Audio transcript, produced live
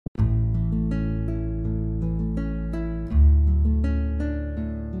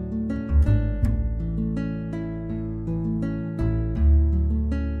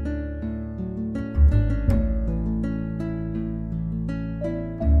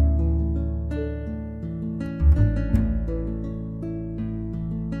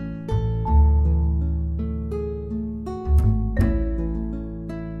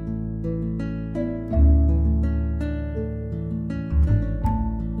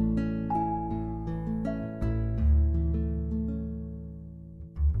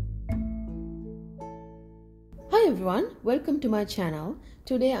everyone, welcome to my channel.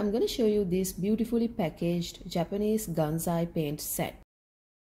 Today I'm going to show you this beautifully packaged Japanese Gansai paint set.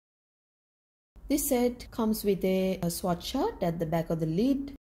 This set comes with a swatch chart at the back of the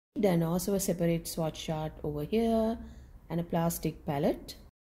lid and also a separate swatch chart over here and a plastic palette.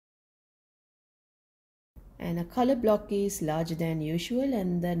 And a color block is larger than usual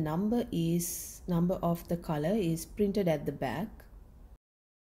and the number of the color is printed at the back.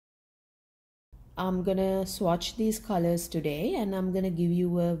 I'm gonna swatch these colors today and I'm gonna give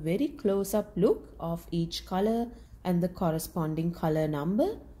you a very close-up look of each color and the corresponding color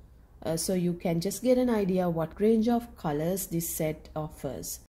number so you can just get an idea what range of colors this set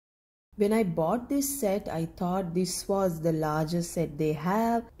offers. When I bought this set, I thought this was the largest set they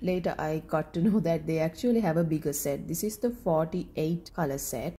have. Later I got to know that they actually have a bigger set. This is the 48 color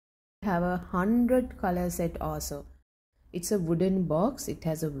set. They have a 100 color set also. It's a wooden box. It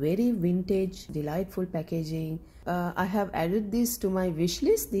has a very vintage, delightful packaging. I have added this to my wish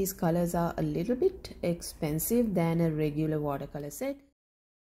list. These colors are a little bit expensive than a regular watercolor set.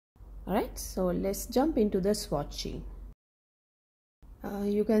 Alright, so let's jump into the swatching.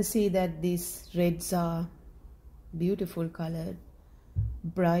 You can see that these reds are beautiful colored,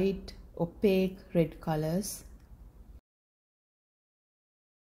 bright, opaque red colors.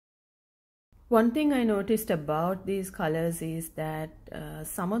 One thing I noticed about these colors is that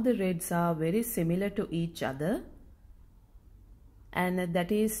some of the reds are very similar to each other, and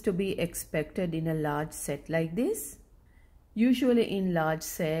that is to be expected in a large set like this. Usually in large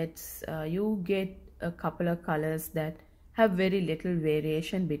sets you get a couple of colors that have very little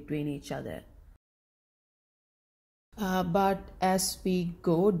variation between each other. But as we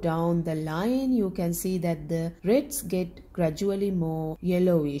go down the line, you can see that the reds get gradually more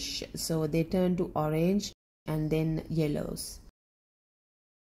yellowish, so they turn to orange and then yellows.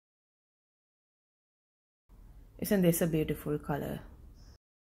 Isn't this a beautiful color?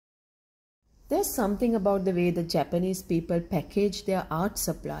 There's something about the way the Japanese people package their art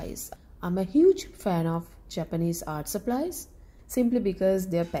supplies. I'm a huge fan of Japanese art supplies simply because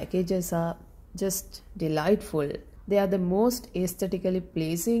their packages are just delightful. They are the most aesthetically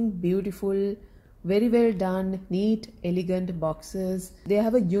pleasing, beautiful, very well done, neat, elegant boxes. They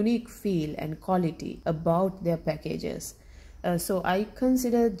have a unique feel and quality about their packages. So I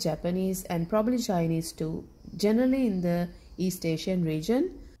consider Japanese and probably Chinese too, generally in the East Asian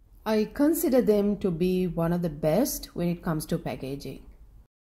region, I consider them to be one of the best when it comes to packaging.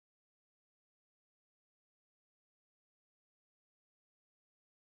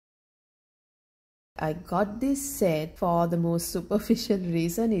 I got this set for the most superficial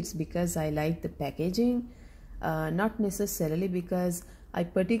reason. It's because I like the packaging, not necessarily because I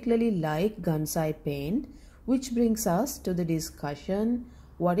particularly like Gansai paint, which brings us to the discussion: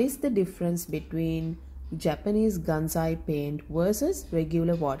 what is the difference between Japanese Gansai paint versus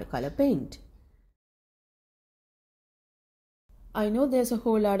regular watercolor paint? I know there's a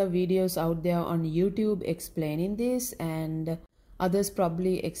whole lot of videos out there on YouTube explaining this, and others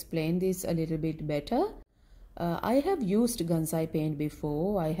probably explain this a little bit better. I have used Gansai paint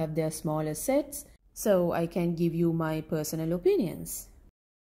before. I have their smaller sets, so I can give you my personal opinions.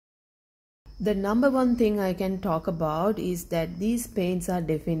 The number one thing I can talk about is that these paints are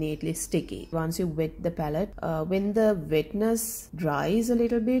definitely sticky. Once you wet the palette, when the wetness dries a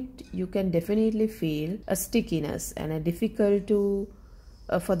little bit, you can definitely feel a stickiness and a difficult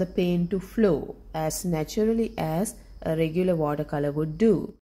for the paint to flow as naturally as a regular watercolor would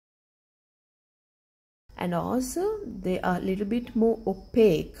do. And also they are a little bit more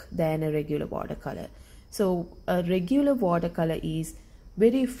opaque than a regular watercolor. So a regular watercolor is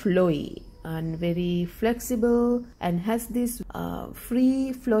very flowy and very flexible and has this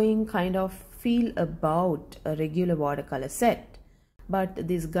free flowing kind of feel about a regular watercolor set. But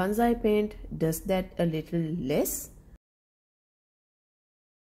this Gansai paint does that a little less.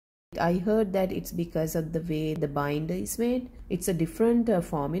 I heard that it's because of the way the binder is made. It's a different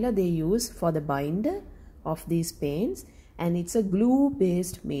formula they use for the binder of these paints, and it's a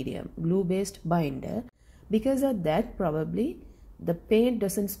glue-based medium, glue-based binder. Because of that, probably the paint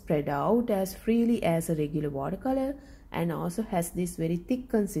doesn't spread out as freely as a regular watercolor, and also has this very thick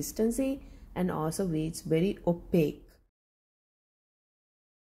consistency, and also it's very opaque.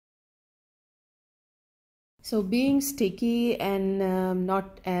 So being sticky and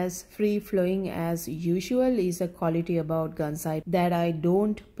not as free-flowing as usual is a quality about Gansai that I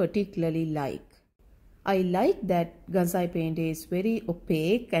don't particularly like. I like that Gansai paint is very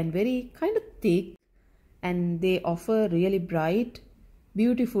opaque and very kind of thick, and they offer really bright,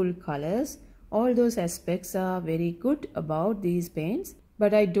 beautiful colors. All those aspects are very good about these paints.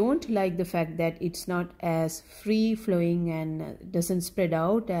 But I don't like the fact that it's not as free flowing and doesn't spread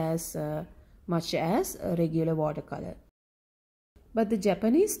out as much as a regular watercolor. But the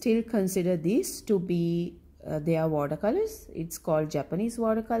Japanese still consider these to be their watercolors. It's called Japanese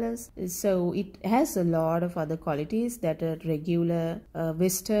watercolors. So it has a lot of other qualities that a regular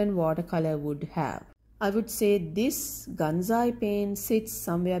Western watercolor would have. I would say this Gansai paint sits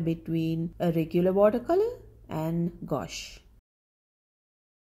somewhere between a regular watercolor and gouache.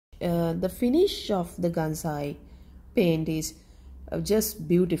 The finish of the Gansai paint is just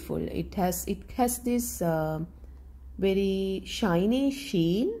beautiful. It has this very shiny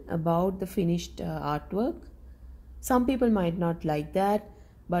sheen about the finished artwork. Some people might not like that,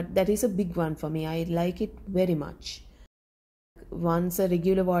 but that is a big one for me. I like it very much. Once a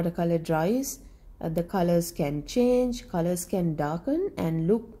regular watercolor dries, the colors can change, colors can darken and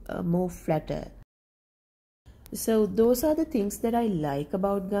look more flatter. So those are the things that I like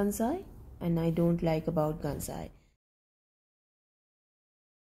about Gansai and I don't like about Gansai.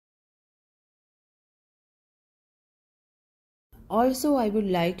 Also, I would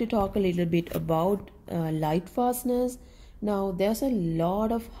like to talk a little bit about lightfastness. Now, there's a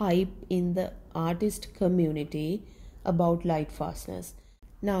lot of hype in the artist community about lightfastness.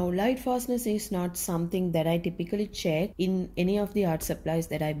 Now, lightfastness is not something that I typically check in any of the art supplies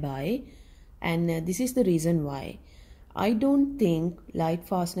that I buy. And this is the reason why. I don't think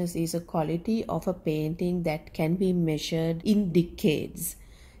lightfastness is a quality of a painting that can be measured in decades.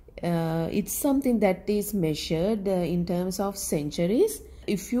 It's something that is measured in terms of centuries.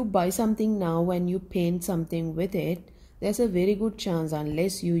 If you buy something now and you paint something with it, there's a very good chance,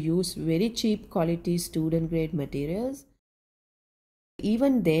 unless you use very cheap quality student grade materials,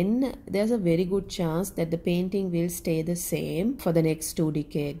 even then there's a very good chance that the painting will stay the same for the next 2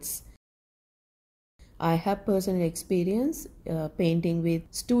 decades. I have personal experience painting with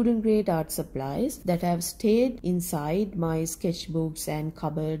student grade art supplies that have stayed inside my sketchbooks and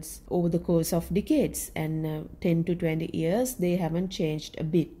cupboards over the course of decades, and 10 to 20 years they haven't changed a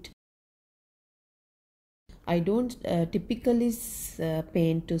bit. I don't typically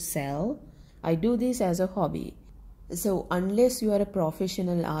paint to sell. I do this as a hobby. So unless you are a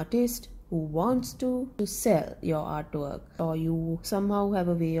professional artist who wants to sell your artwork, or you somehow have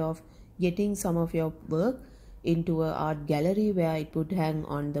a way of getting some of your work into an art gallery where it would hang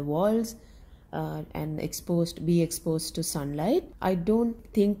on the walls and be exposed to sunlight, I don't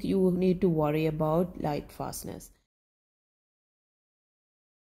think you need to worry about lightfastness.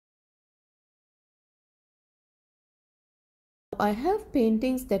 I have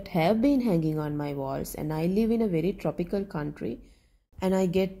paintings that have been hanging on my walls, and I live in a very tropical country and I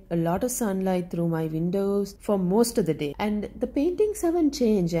get a lot of sunlight through my windows for most of the day, and the paintings haven't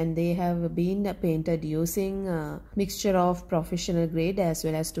changed, and they have been painted using a mixture of professional grade as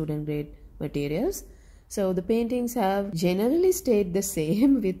well as student grade materials. So the paintings have generally stayed the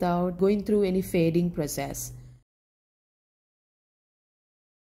same without going through any fading process.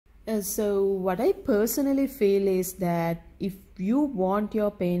 So what I personally feel is that if you want your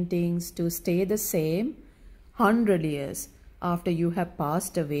paintings to stay the same 100 years after you have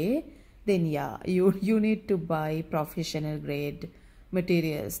passed away, then yeah, you need to buy professional grade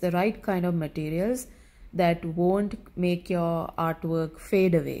materials, the right kind of materials that won't make your artwork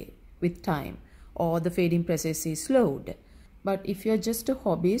fade away with time or the fading process is slowed. But if you're just a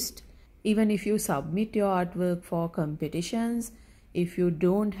hobbyist, even if you submit your artwork for competitions, if you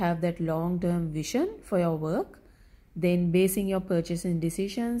don't have that long-term vision for your work, then basing your purchasing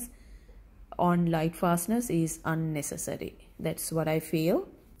decisions on lightfastness is unnecessary. That's what I feel.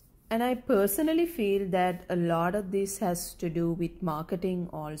 And I personally feel that a lot of this has to do with marketing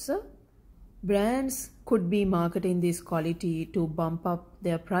also. Brands could be marketing this quality to bump up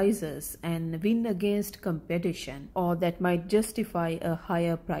their prices and win against competition, or that might justify a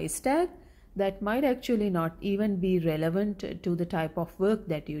higher price tag that might actually not even be relevant to the type of work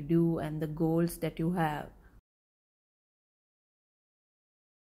that you do and the goals that you have.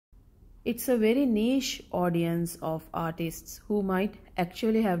 It's a very niche audience of artists who might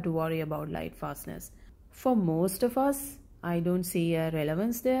actually have to worry about lightfastness. For most of us, I don't see a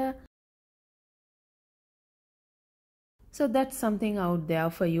relevance there. So that's something out there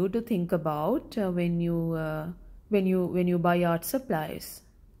for you to think about when you buy art supplies.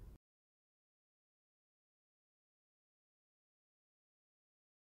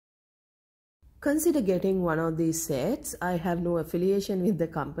 Consider getting one of these sets. I have no affiliation with the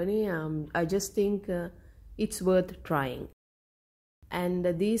company. I just think it's worth trying.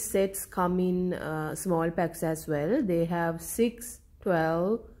 And these sets come in small packs as well. They have 6,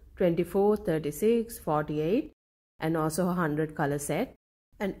 12, 24, 36, 48 and also a 100 color set.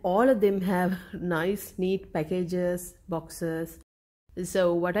 and all of them have nice neat packages, boxes.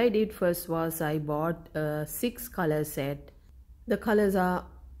 So what I did first was I bought a 6 color set. The colors are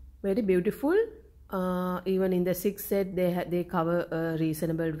very beautiful. Even in the 6 set they cover a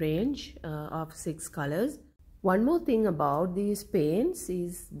reasonable range of 6 colors. One more thing about these paints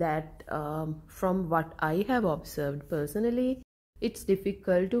is that from what I have observed personally, it's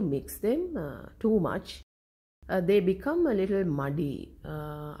difficult to mix them too much. They become a little muddy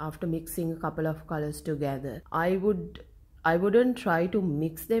after mixing a couple of colors together. I wouldn't try to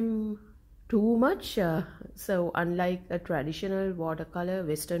mix them too much. So unlike a traditional watercolor,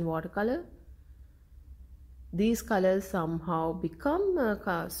 Western watercolor, these colors somehow become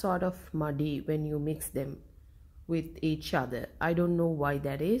sort of muddy when you mix them with each other. I don't know why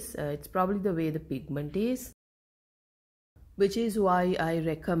that is. It's probably the way the pigment is, which is why I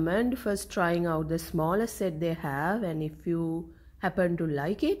recommend first trying out the smallest set they have, and if you happen to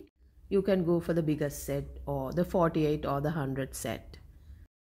like it, you can go for the biggest set or the 48 or the 100 set.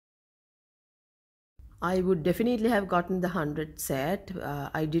 I would definitely have gotten the 100 set.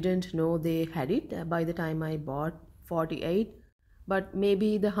 I didn't know they had it by the time I bought 48. But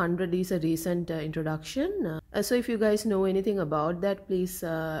maybe the 100 is a recent introduction. So if you guys know anything about that, please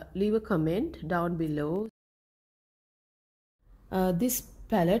leave a comment down below. This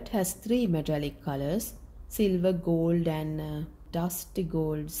palette has 3 metallic colors: silver, gold and dusty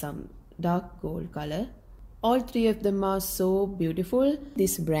gold, some dark gold color. All 3 of them are so beautiful.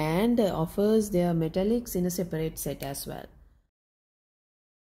 This brand offers their metallics in a separate set as well.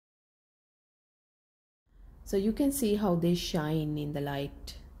 So you can see how they shine in the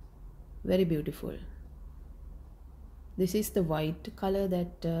light. Very beautiful. This is the white color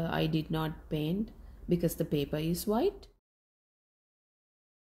that I did not paint because the paper is white.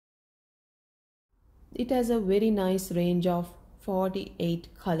 It has a very nice range of 48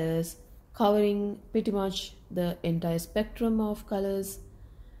 colors, covering pretty much the entire spectrum of colors,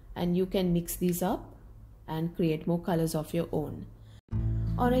 and you can mix these up and create more colors of your own.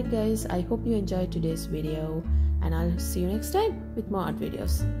 Alright guys, I hope you enjoyed today's video, and I'll see you next time with more art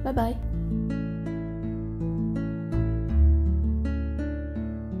videos. Bye bye.